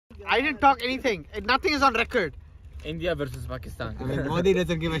I didn't talk anything. Nothing is on record. India versus Pakistan. I mean, Modi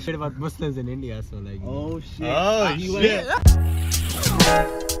doesn't give a shit about Muslims in India, so like. Oh shit. Oh shit.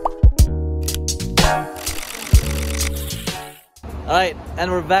 Alright,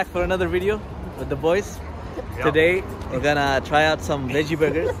 and we're back for another video with the boys. Yep. Today we're gonna try out some veggie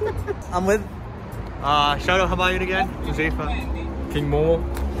burgers. I'm with Shout out Humayun again. Huzaifa. King Mo.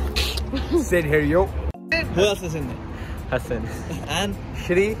 Sid here, yo. Who else is in there? Hassan. And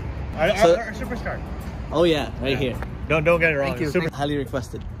Shri. Our superstar. Oh yeah, right here. Don't get it wrong. Thank you. Highly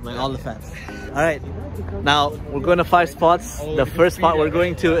requested by all the fans. Alright, now we're going to 5 spots. The first spot we're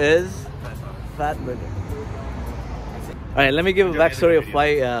going to is Fat Burger. Alright, let me give a backstory of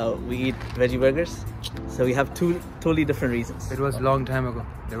why we eat veggie burgers. So we have 2 totally different reasons. It was a long time ago.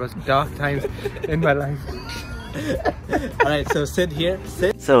 There was dark times in my life. Alright, so Sid here.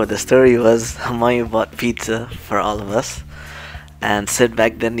 Sid. So the story was Humayun bought pizza for all of us. And Sid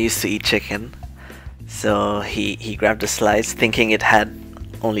back then used to eat chicken. So he grabbed a slice thinking it had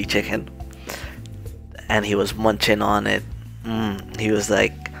only chicken. And he was munching on it. He was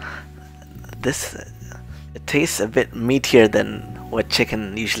like, it tastes a bit meatier than what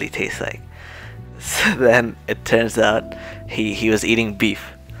chicken usually tastes like. So then it turns out he was eating beef.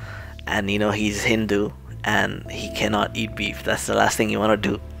 And you know, he's Hindu and he cannot eat beef. That's the last thing you want to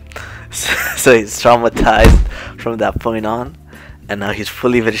do. So he's traumatized from that point on. And now he's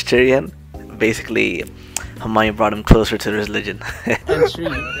fully vegetarian. Basically, Humayun brought him closer to religion. And Shri,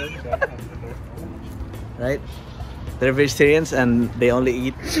 right? They're vegetarians and they only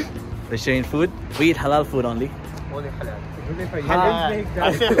eat vegetarian food. We eat halal food only. Only halal.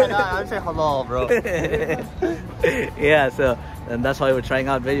 I say halal, bro. Yeah, so and that's why we're trying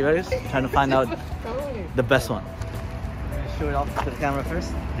out veggie burgers, trying to find out the best one. Show it off to the camera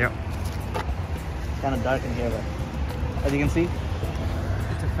first. Yep. It's kind of dark in here, but as you can see,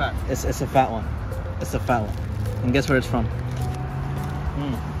 It's a fact. it's a fat one. It's a fat one. And guess where it's from?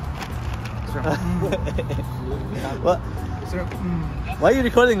 What? Why are you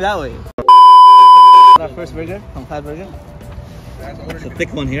recording that way? Our first burger from Fat Burger. It's a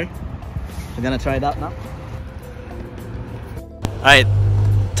thick one here. We're gonna try it out now. Alright,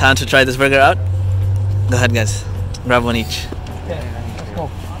 time to try this burger out. Go ahead guys, grab one each.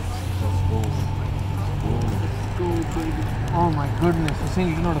 Oh my goodness, you're saying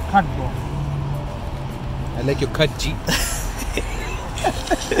you know to cut, bro. I like your cut, G.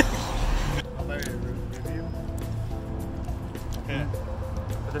 Okay.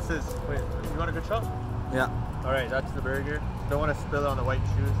 So this is, wait, you want a good shot? Yeah. Alright, that's the burger. Don't want to spill it on the white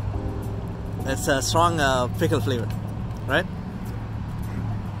shoes. It's a strong pickle flavor, right?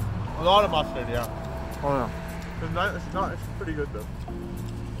 A lot of mustard, yeah. Oh It's pretty good though.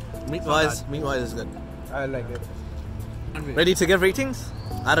 no. Meat-wise is good. I like it. Ready to give ratings?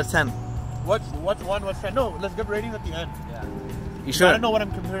 Out of 10. What's 1, what's 10? No, let's give ratings at the end. Yeah. You sure? I don't know what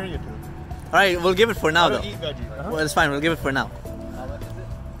I'm comparing it to. Alright, we'll give it for now I don't though. eat veggie. Well, it's fine, we'll give it for now.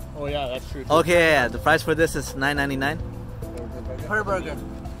 Oh yeah, that's true. Too. Okay, yeah, the price for this is $9.99 Per burger.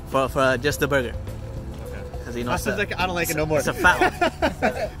 for just the burger. Because you know, Hassan's like, I don't like it no more. it's a fat one.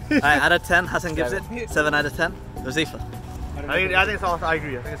 Alright, out of 10, Hassan gives it 7 out of 10. Huzaifa. I think it's all, I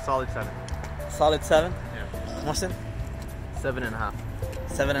agree. I think it's solid 7. Solid 7. Yeah. Mohsin? 7.5.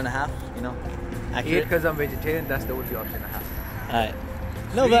 7.5, you know. Eat Accurate. because I'm vegetarian, that's the only option I have. Alright.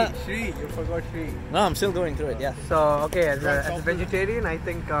 No, but Shri, you forgot Shri. no, I'm still going through it, yeah. So, okay, as a vegetarian, I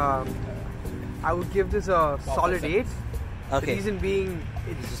think I would give this a solid 8. The Okay. reason being,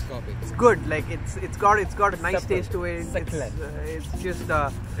 it's good. Like it's got a nice taste to it. It's just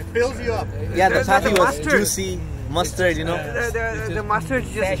It fills you up. Yeah, the patty was mustard. juicy, mustard, you know. the mustard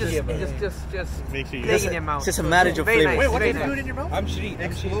just Makes you staying in your mouth. It's just a marriage of Very flavors. nice. Wait, what very did you do nice. it in your mouth? I'm Shri.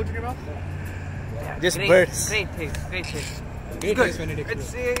 Explode in your mouth? Just great, bursts. Great taste. Great taste. Great Good. taste when it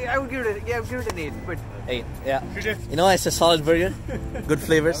It's I would give it an 8. But 8, yeah. You know, it's a solid burger. Good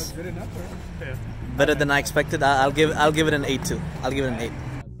flavors. Good enough, right? Better than I expected. I'll give it an 8 too. I'll give it an 8.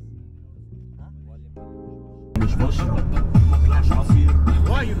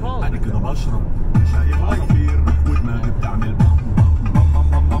 What you call it?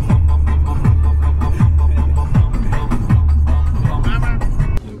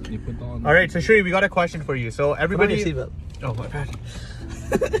 Alright, so Shri, we got a question for you. So everybody... Oh my god.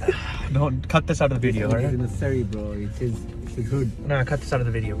 Don't cut this out of the video, It's alright? necessary, bro. It's his hood. No, cut this out of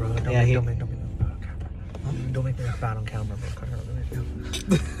the video, bro. Don't make me look bad on camera, bro. Cut it out of the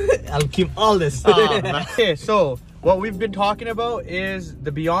video. I'll keep all this. Okay, so what we've been talking about is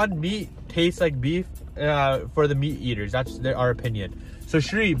the Beyond Meat tastes like beef for the meat eaters. That's our opinion. So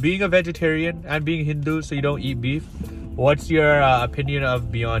Shri, being a vegetarian and being Hindu, so you don't eat beef, What's your opinion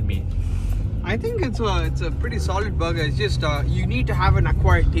of Beyond Meat? I think it's a pretty solid burger. It's just you need to have an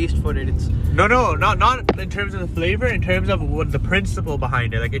acquired taste for it. It's No, not in terms of the flavor. In terms of what the principle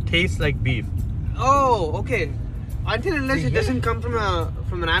behind it. Like it tastes like beef. oh, okay. Until unless it doesn't come from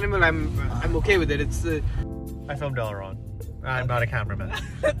an animal, I'm okay with it. It's I filmed it all wrong. I'm not a cameraman.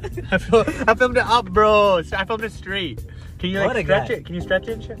 I filmed it up, bro. I filmed it straight. Can you like stretch it? Can you stretch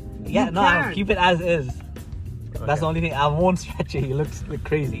it and shit? Yeah, no, I'll keep it as is. Okay. That's the only thing. I won't stretch it. He looks like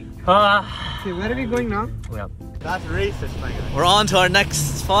crazy. Okay, where are we going now? Yeah. That's racist, my guy. We're on to our next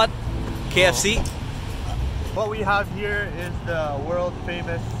spot, KFC. What we have here is the world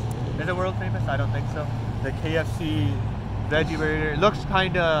famous. Is it world famous? I don't think so. The KFC veggie burger. It looks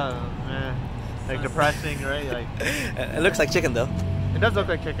kind of like depressing, right? Like it looks like chicken though. it does look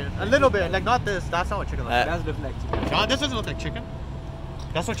like chicken. A little bit. Like not this. That's not what chicken looks like. It does look like chicken. No, this doesn't look like chicken.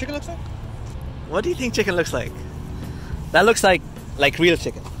 That's what chicken looks like? What do you think chicken looks like? That looks like real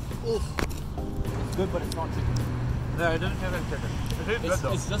chicken. It's good, but it's not chicken. Yeah, it doesn't taste like chicken. It tastes good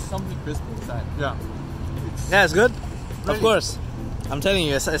though. It's just something crispy inside. Yeah. Yeah, it's good. Really? Of course. I'm telling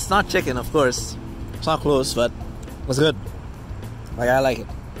you, it's not chicken, of course. It's not close, but it's good. Like, I like it.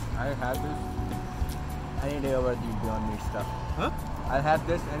 I had this any day over the Beyond Meat stuff. Huh? I had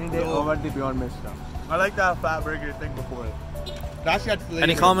this any day over the Beyond Meat stuff. I like that fat burger thing before it. That's got flavor.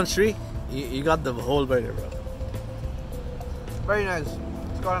 Any comments, Sri? You got the whole burger, bro. Very nice.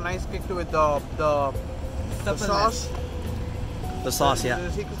 It's got a nice kick to it. The sauce. The sauce, yeah.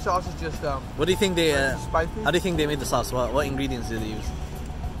 The secret sauce is just What do you think they? spicy. How do you think they made the sauce? What ingredients did they use?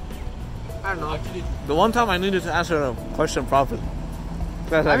 I don't know. Actually, The one time I needed to answer a question properly.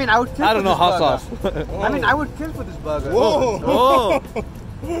 I mean, I would kill I don't for know this hot burger. sauce. I mean, I would kill for this burger. Oh.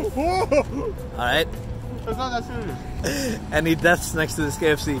 All right. It's not that serious. Any deaths next to this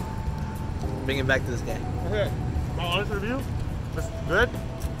KFC? Bring it back to this guy. Okay. My honest review, it's good.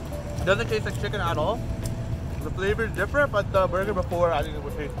 It doesn't taste like chicken at all. The flavor is different, but the burger before, I think it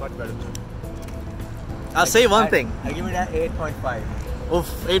would taste much better. I'll say one thing. I give it an 8.5. Oof,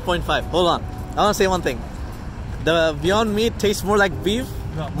 8.5. Hold on. I want to say one thing. The Beyond Meat tastes more like beef,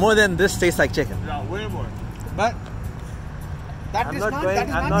 more than this tastes like chicken. Yeah, way more. But that I'm is not not going. that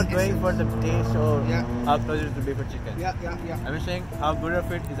is I'm not not the going essence. for the taste or Yeah. how close it is to beef or chicken. Yeah. I'm just saying how good of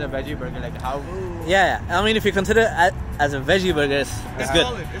it is a veggie burger. Like how. Yeah, I mean, if you consider it as a veggie burger, it's good.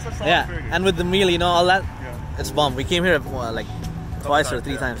 Solid. It's a solid Yeah, burger. and with the meal, you know, all that, Yeah. it's bomb. We came here like twice or times,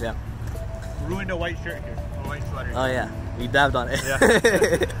 three yeah. times, yeah. Ruined a white shirt here. A white sweater. Oh yeah, we dabbed on it.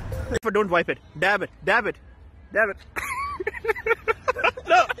 Yeah. But don't wipe it. Dab it. Dab it. Dab it.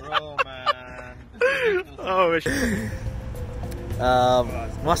 No. Oh man. Oh shit.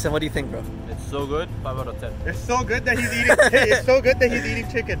 Mohsen, what do you think, bro? It's so good. 5 out of 10. It's so good that he's eating. It's so good that he's eating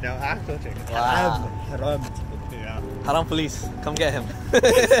chicken now. Actual chicken. Wow. Haram. Yeah. Haram police, come get him.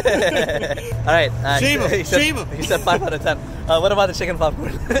 All right. Shame him, shame him. He said 5 out of 10. What about the chicken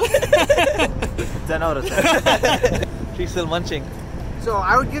popcorn? 10 out of 10. She's still munching. So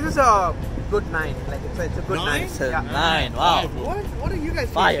I would give this a good 9. Like it's a good 9. It's a Yeah. 9. Wow. What are you guys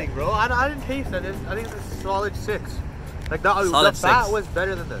Fire. tasting, bro? I didn't taste it. I think it's a solid 6. Like the Solid fat 6. was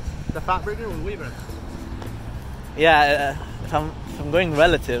better than this. The fat burger was way better. Yeah. If I'm going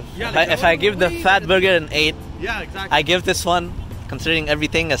relative, Yeah, like, if I give the way fat better burger an 8, Yeah, exactly. I give this one, considering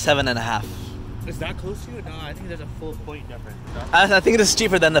everything, a 7.5. Is that close to you? No, I think there's a full point difference. I think it is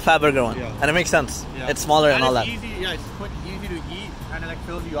cheaper than the fat burger one, Yeah. and it makes sense. Yeah. It's smaller and all that. It's easy, yeah, it's quick, easy to eat, and it like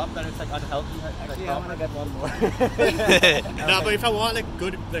fills you up, and it's like unhealthy. Actually, I want to get one more. No, but if I want like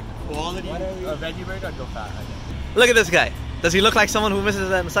good, like quality veggie burger, I'd go fat. I guess. Look at this guy. Does he look like someone who misses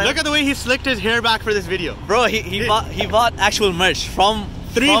an assignment? Look at the way he slicked his hair back for this video. Bro, he bought actual merch from our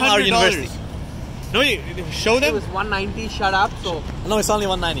 $300. university. No, wait, show It them. was 190. Shut up. So No, it's only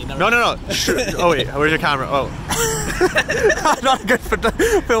 190. Never No, mind. no, no. Oh wait, where's your camera? Oh, I'm not a good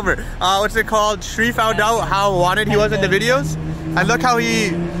filmer. What's it called? Shri found out how wanted he was in the videos, and look how he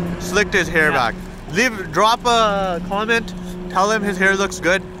slicked his hair back. Drop a comment. Tell him his hair looks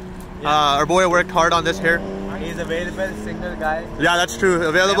good. Our boy worked hard on this hair. He's available, single guy. Yeah, that's true.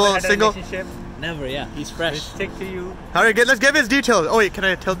 Available, Never had a single. relationship. Never, yeah. He's fresh. Stick to you. All right, let's give his details. Oh wait, can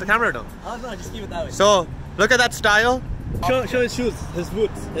I tilt the camera or no? Oh no, just keep it that way. So look at that style. Show his shoes, his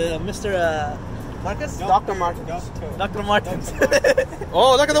boots. Mr. Marcus? Dr. Martin. Dr. Martins.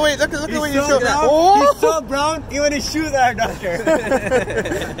 Oh, look at the way. Look at the way you so show brown. that. Oh, He's so brown, even his shoes are doctor.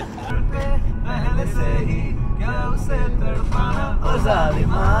 Oh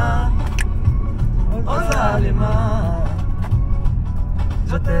Zaalima, oh Zaalima,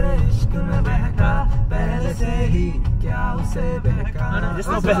 जो तेरे इश्क में बहका पहले से ही क्या उसे बहका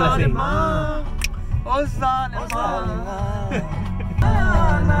जिसने पहले से Oh Zaalima.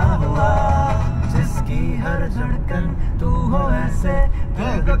 जिसकी हर धड़कन तू हो ऐसे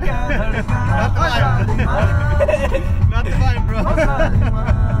दिल को क्या Not the vibe, bro.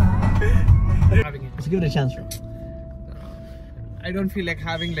 Let's give it a chance, bro. I don't feel like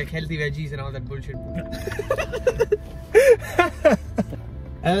having like healthy veggies and all that bullshit.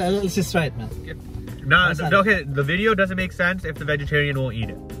 Let's just try it, man. Nah, okay, the video doesn't make sense if the vegetarian won't eat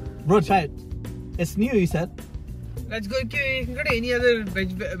it. Bro, try it. It's new, you said. Let's go. You can go to any other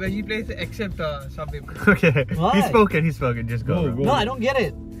veggie place except Subway. Okay. Why? He's spoken, just go. No, I don't get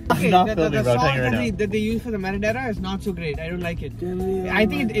it. Okay, Not the filming, bro, sauce tell you right that they use for the marinara is not so great. I don't like it. I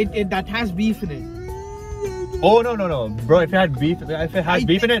think it that has beef in it. Oh no, bro! If it had beef, in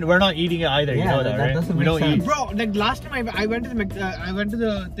it, we're not eating it either. Yeah, you know that, right? doesn't We make don't sense. eat. Bro, like last time I went to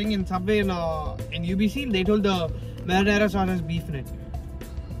the thing in Subway in UBC, they told the marinara sauce has beef in it.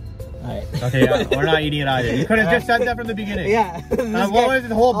 Alright. Okay, yeah, we're not eating it either. You could have just said that from the beginning. Yeah. What was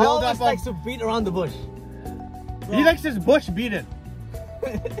the whole build up? likes to beat around the bush. He likes his bush beaten.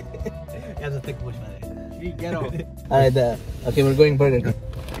 He has a thick bush, man. Get off. Alright, okay, we're going Burger King.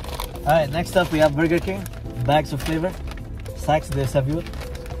 Alright, next up we have Burger King. Bags of flavor. Sacs de Savio.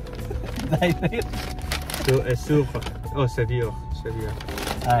 Oh, Seville.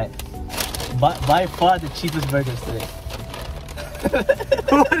 Alright. By far the cheapest burgers today.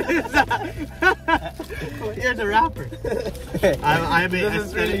 What is that? Here's a wrapper. This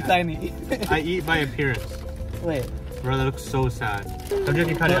is really tiny. I eat by appearance. Wait. Bro, that looks so sad. I'm just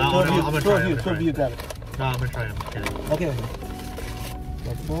gonna cut it out. I'm gonna try it. Grab it. No, I'm gonna try it. Okay.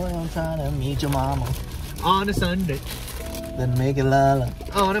 But boy, I'm trying to meet your mama. On a Sunday. Then make it lala.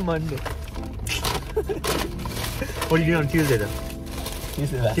 On a Monday. What are you doing on Tuesday then?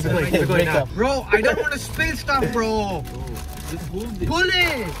 Keep it going now. Bro, I don't want to spill stuff, bro. Pull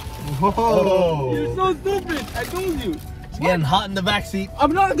it. Whoa. You're so stupid. I told you. It's getting hot in the back seat.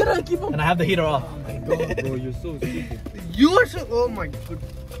 I'm not gonna keep him. And I have the heater off. Oh my god, bro, you're so stupid. You're so. Oh my god.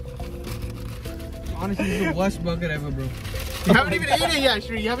 Honestly, this is the worst burger ever, bro. You haven't even eaten it yet,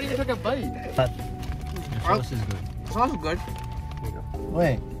 Shri. You haven't even took a bite. But Sauce is good. Sauce is good.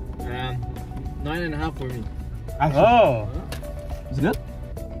 wait. 9.5 for me. Actually, Oh. it's good?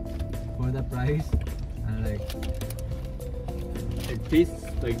 For the price, and like, it tastes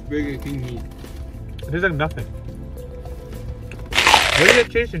like Burger King meat. It tastes like nothing. What does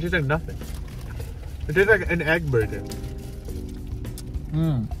it taste? It tastes like nothing. It tastes like an egg burger.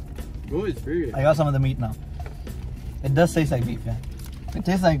 Bro, it's very good. I got some of the meat now. It does taste like beef, yeah. It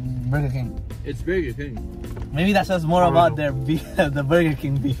tastes like Burger King. It's Burger King. Maybe that says more about their beef, the Burger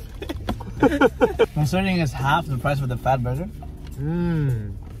King beef. Considering it's half the price of the fat burger.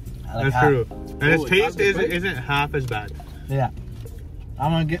 That's true. And its taste isn't half as bad. Yeah.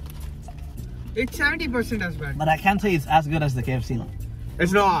 I'm gonna get. It's 70% as bad. But I can't say it's as good as the KFC one.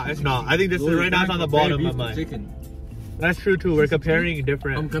 It's not. I think this is right now it's on the bottom of mine. Chicken. That's true too. We're comparing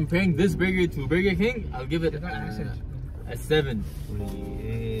different. I'm comparing this burger to Burger King. I'll give it a 7.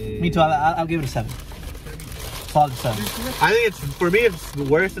 Me too. I'll give it a 7. Solid 7. I think for me it's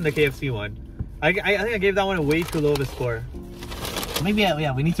worse than the KFC one. I think I gave that one a way too low of a score. Maybe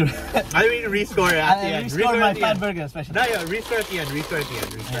yeah. We need to. I think we need to rescore it at the end. Restore my fat burger, especially. No, yeah, restore at the end.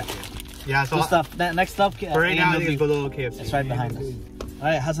 Yeah, so Good stuff. Next up, for right now, I think it's below KFC. It's right behind us.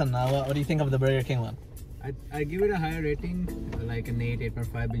 Alright, Hassan, what do you think of the Burger King one? I give it a higher rating, like an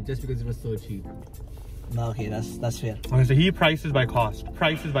 8.5, just because it was so cheap. No, okay, that's fair. Okay, so he prices by cost.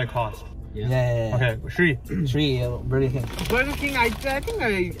 Yeah. Okay, Shri. 3, Burger King. Burger King, I think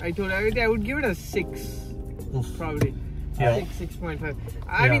I told everything. I would give it a 6. Oof. Probably. Yeah. 6.5.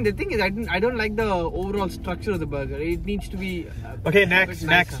 I mean, the thing is, I don't like the overall structure of the burger. It needs to be. Okay, next.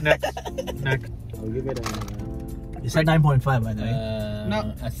 I'll give it a. You said 9.5, by the way.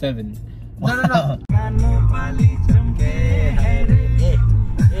 No. A 7. No.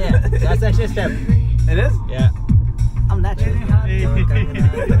 Yeah, that's actually a step. It is? Yeah. I'm natural. Yeah. I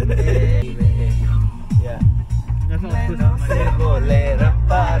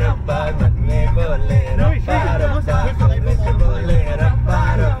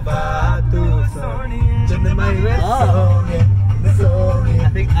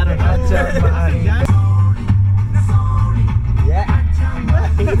think I don't know. Yeah.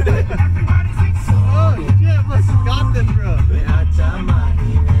 Oh shit, must have got this, bro.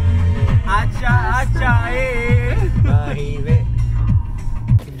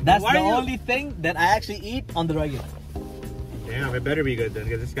 That's the only thing that I actually eat on the regular. Damn, it better be good then,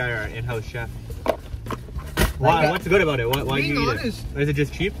 because this guy our in-house chef. Why? What's good about it? Why do you eat it? Is it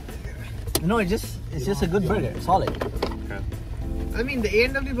just cheap? No, it's just a good burger. Solid. Okay. I mean, the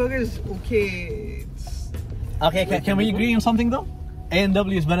A&W burger is okay. Okay, can we agree on something though?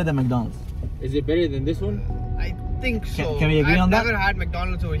 A&W is better than McDonald's. Is it better than this one? I think so. Can we agree on that? I've never had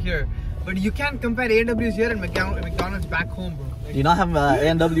McDonald's over here. But you can't compare A&W's here and McDonald's back home, bro. Do you not have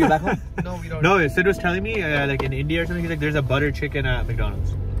A&W back home? No, we don't. No, Sid was telling me like in India or something, he's like, there's a butter chicken at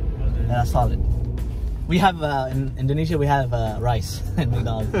McDonald's. Yeah, solid. We have in Indonesia we have rice at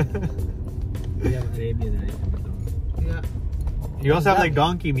McDonald's. We have Arabian rice in McDonald's. Yeah. You also have like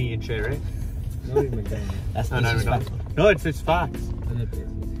donkey meat and shit, right? Not in McDonald's. That's No, not disrespectful. McDonald's. No, it's facts. Other places.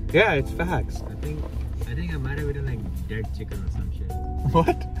 Yeah, it's facts. I think I might have eaten like dead chicken or some shit.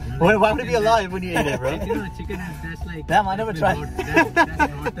 What? Why would it be alive when you eat it, bro? You know, chicken that's like. Damn, I never tried. That's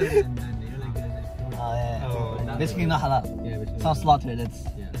rotten and then you're like there's like. Oh yeah. Oh. Basically not halal. Yeah, It's not slaughtered. It's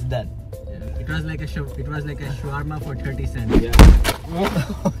dead. yeah. It was like a shawarma for 30 cents. Yeah.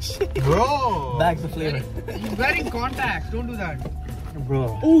 Oh shit. Bro! Bags of flavor. He's wearing contacts. Don't do that.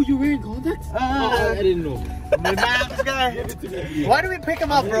 Bro. Oh, you wearing contacts? I didn't know. Why do we pick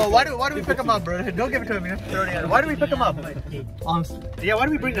him up, bro? Why do we pick him up, bro? Don't give it to him. Why do we pick him up? Honestly. Yeah, why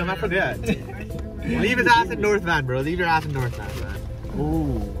do we bring them? I forget. Leave his ass in North Van, bro. Leave your ass in North Van, man.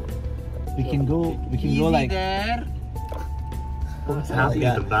 Oh. We can go like. there. What's happening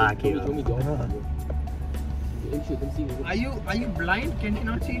in the back here? Are you blind? Can you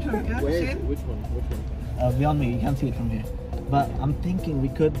not see it from here? Where? Which one? Beyond me, you can't see it from here. But I'm thinking we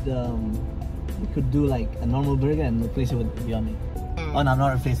could do like a normal burger and replace it with Beyond Me. Oh no, I'm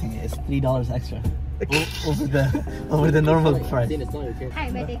not replacing it. It's $3 extra over the normal price. Hi,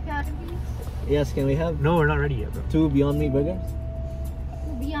 may I take your order, please? Yes, can we have No, we're not ready yet, bro. 2 Beyond Me burgers?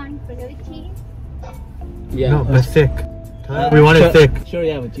 Beyond burger with cheese. Yeah. No, but thick. We want it thick. Sure,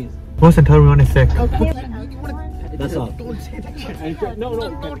 yeah, with cheese. Most tell we want it thick. Okay. That's all. Don't say that shit. No.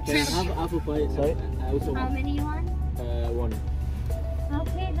 Don't Can I say have apple pie? Sorry? I also How want many you want? one.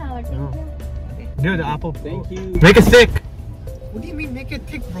 Okay, now I'll take them. Dude, the apple. Thank you. Make it thick. What do you mean make it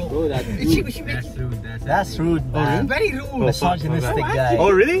thick, bro? Bro, that's rude. That's rude, man. Very rude. Misogynistic guy. Oh,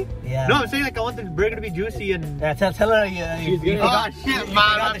 really? Yeah. No, I'm saying like I want the burger to be juicy and. Yeah, tell her you She's good. Oh shit,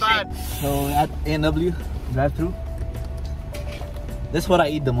 man, I'm bad. So at A&W drive-through, this is what I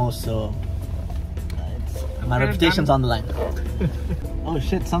eat the most. So my reputation's on the line. Oh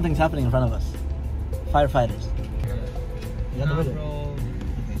shit! Something's happening in front of us. Firefighters. You got the burger? Bro.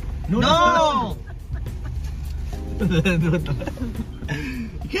 No! You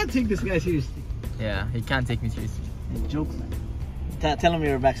can't take this guy seriously. Yeah, he can't take me seriously. Jokes, man. Tell him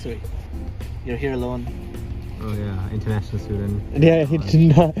your backstory. You're here alone. Oh yeah, international student. Yeah, he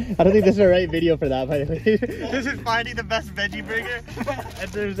did not. I don't think this is the right video for that, by the way. This is finding the best veggie burger,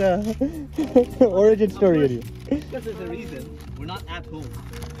 and there's a origin story in you. Because there's a reason. We're not at home.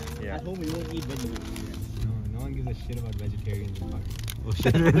 Yeah. At home we won't eat vegetables. No one gives a shit about vegetarians in Pakistan. Oh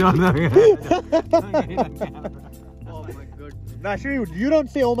shit! Oh my god. Nah, sure, you don't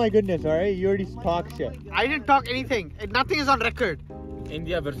say oh my goodness, alright? You already talk shit. I didn't talk anything. Nothing is on record.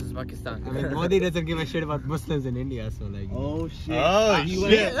 India versus Pakistan. I mean, Modi doesn't give a shit about Muslims in India, so like. Oh shit. Oh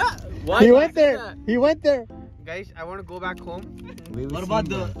shit! Why He went there. He went there. Guys, I want to go back home. What about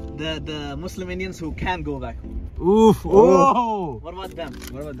the Muslim Indians who can go back home? Oof! Oh! What about them?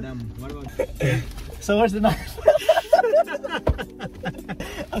 What about them? What about? So where's the knife?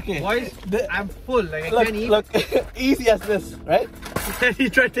 Okay. Boys, I'm full. Like I can't eat. Look, easy as this, right? He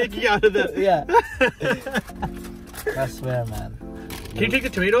tried taking out of the. Yeah. I swear, man. Can you take the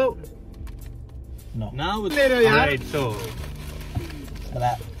tomato? No. Now it's Alright, so.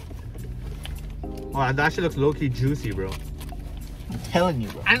 That. Wow, that shit looks low key juicy, bro. I'm telling you,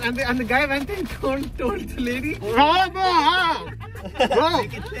 bro. And the guy went and told the lady. Bro!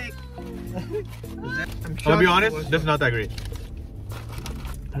 Make it thick. I'm I'll be it honest, was- this is not that great.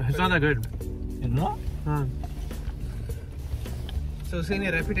 It's not that good. You know? So saying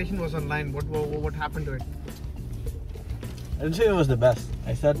your reputation was online. What happened to it? I didn't say it was the best.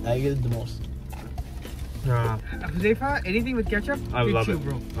 I said I ate the most. Huzaifa, anything with ketchup? I Fits love you, it,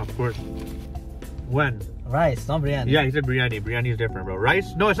 bro. Of course. When? Rice, not biryani. Yeah, he said biryani. Biryani is different, bro.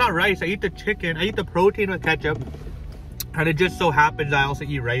 Rice? No, it's not rice. I eat the chicken. I eat the protein with ketchup. And it just so happens I also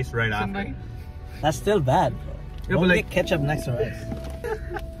eat rice right after. Somebody- That's still bad, bro. Yeah, Don't but make ketchup next to rice.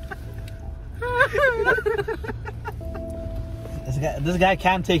 This guy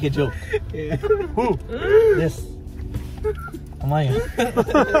can't take a joke. Who? This. Come on.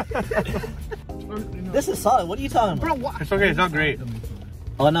 This is solid. What are you talking about? Bro, what? It's okay, it's not great.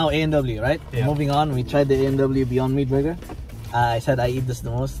 Oh, now A&W, right? Yeah. Moving on, we tried the A&W Beyond Meat burger. I said I eat this the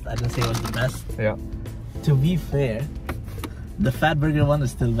most. I didn't say it was the best. Yeah. To be fair, the fat burger one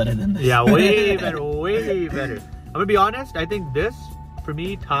is still better than this. Yeah, way better, way better. I'm gonna be honest, I think this, for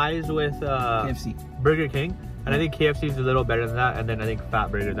me, ties with KFC. Burger King. and I think KFC is a little better than that, and then I think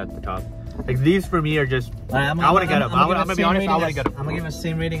Fat Burger's at the top. Like these for me are just. I want to get them. I'm gonna be honest. I want to get them. I'm gonna give it the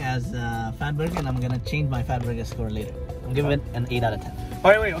same rating as Fat Burger, and I'm gonna change my Fat Burger score later. I'm giving it an 8 out of 10.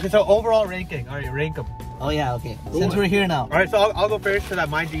 All right, wait. Okay, so overall ranking. All right, rank them. Oh yeah, okay. Since we're here now. All right, so I'll go first because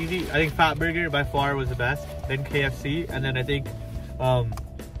mine's easy. I think Fat Burger by far was the best. Then KFC, and then I think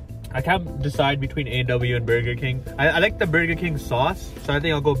I can't decide between A&W and Burger King. I like the Burger King sauce, so I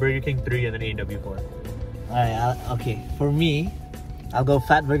think I'll go Burger King 3 and then A&W 4. All right, okay. For me, I'll go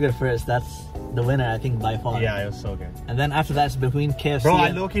Fat Burger first. That's the winner, I think, by far. Yeah, it was so good. And then after that, it's between KFC. Bro, I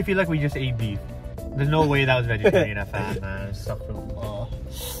low-key feel like we just ate beef. There's no way that was vegetarian at Fat, man. It sucked. Oh.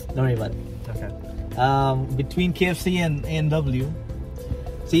 Don't worry about it. Okay. Between KFC and A&W.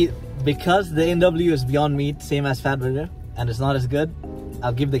 See, because the A&W is Beyond Meat, same as Fat Burger, and it's not as good,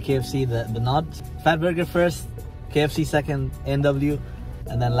 I'll give the KFC the nod. Fat Burger first, KFC second, A&W,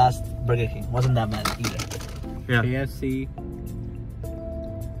 and then last Burger King. Wasn't that bad either. Yeah. KFC,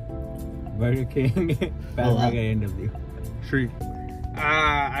 Burger King, Fat Burger, A&W. Shree.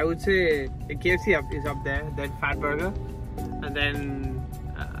 I would say the KFC is up there, then Fat Burger, and then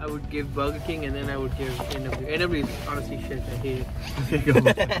I would give Burger King, and then I would give A&W. A&W is honestly shit. I hate it.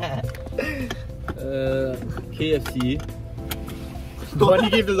 KFC. But he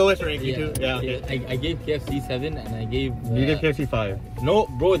gave the lowest ranking too. Yeah, okay. I gave KFC 7 and I gave... you gave KFC 5. No,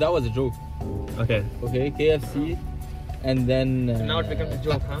 bro, that was a joke. Okay. Okay, KFC. And then... now it becomes a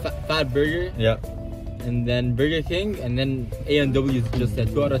joke, huh? Fat Burger. Yeah. And then Burger King. And then A&W is just a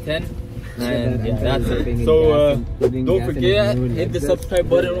 2 out of 10. And yeah, that's it. So, don't forget, hit the subscribe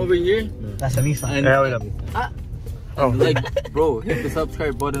button over here. That's a Nissan. And like, bro, hit the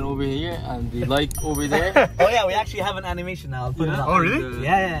subscribe button over here and the like over there. Oh yeah, we actually have an animation now. I'll put it up. Oh really?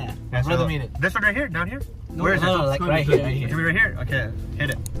 Yeah. My brother made it. This one right here? Down here? No, where is it? No, like right here. Right here. Right here? Okay,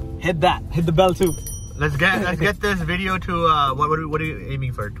 hit it. Hit that. Hit the bell too. Let's get this video to what are you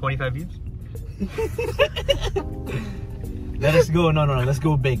aiming for? 25 views? Let us go. No. Let's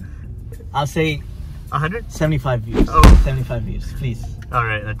go big. I'll say 100? 75 views. Oh. 75 views, please. All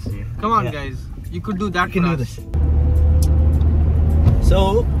right, let's see. Come on, guys. You could do that. You can do this.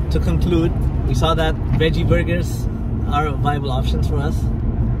 So, to conclude, we saw that veggie burgers are viable options for us.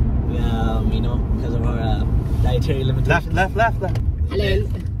 You know, because of our dietary limitations. Left. Hello.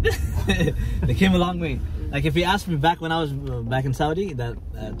 They came a long way. Like if you asked me back when I was back in Saudi that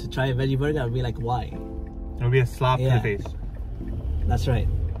to try a veggie burger, I'd be like, why? It'll be a slap to the face. That's right.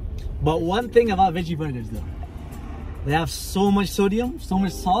 But one thing about veggie burgers though, they have so much sodium, so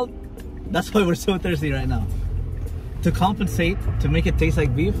much salt. That's why we're so thirsty right now. To compensate, to make it taste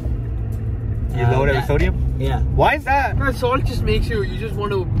like beef. You load it with sodium? Yeah. Why is that? No, salt just makes you just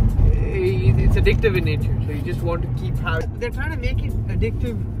want to, it's addictive in nature. So you just want to keep having, they're trying to make it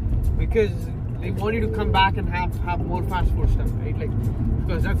addictive because they want you to come back and have more fast food stuff, right? Like,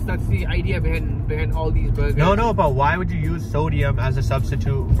 because that's the idea behind all these burgers. No, but why would you use sodium as a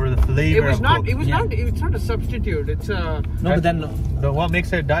substitute for the flavor? It's not a substitute. It's a... No, but then... What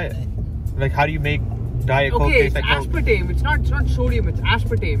makes it a diet? Like, how do you make Diet Coke taste like Coke? Aspartame. It's not sodium, it's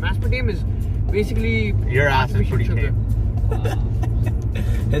aspartame. Aspartame is basically your ass is pretty tame.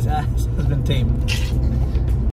 His ass has been tamed.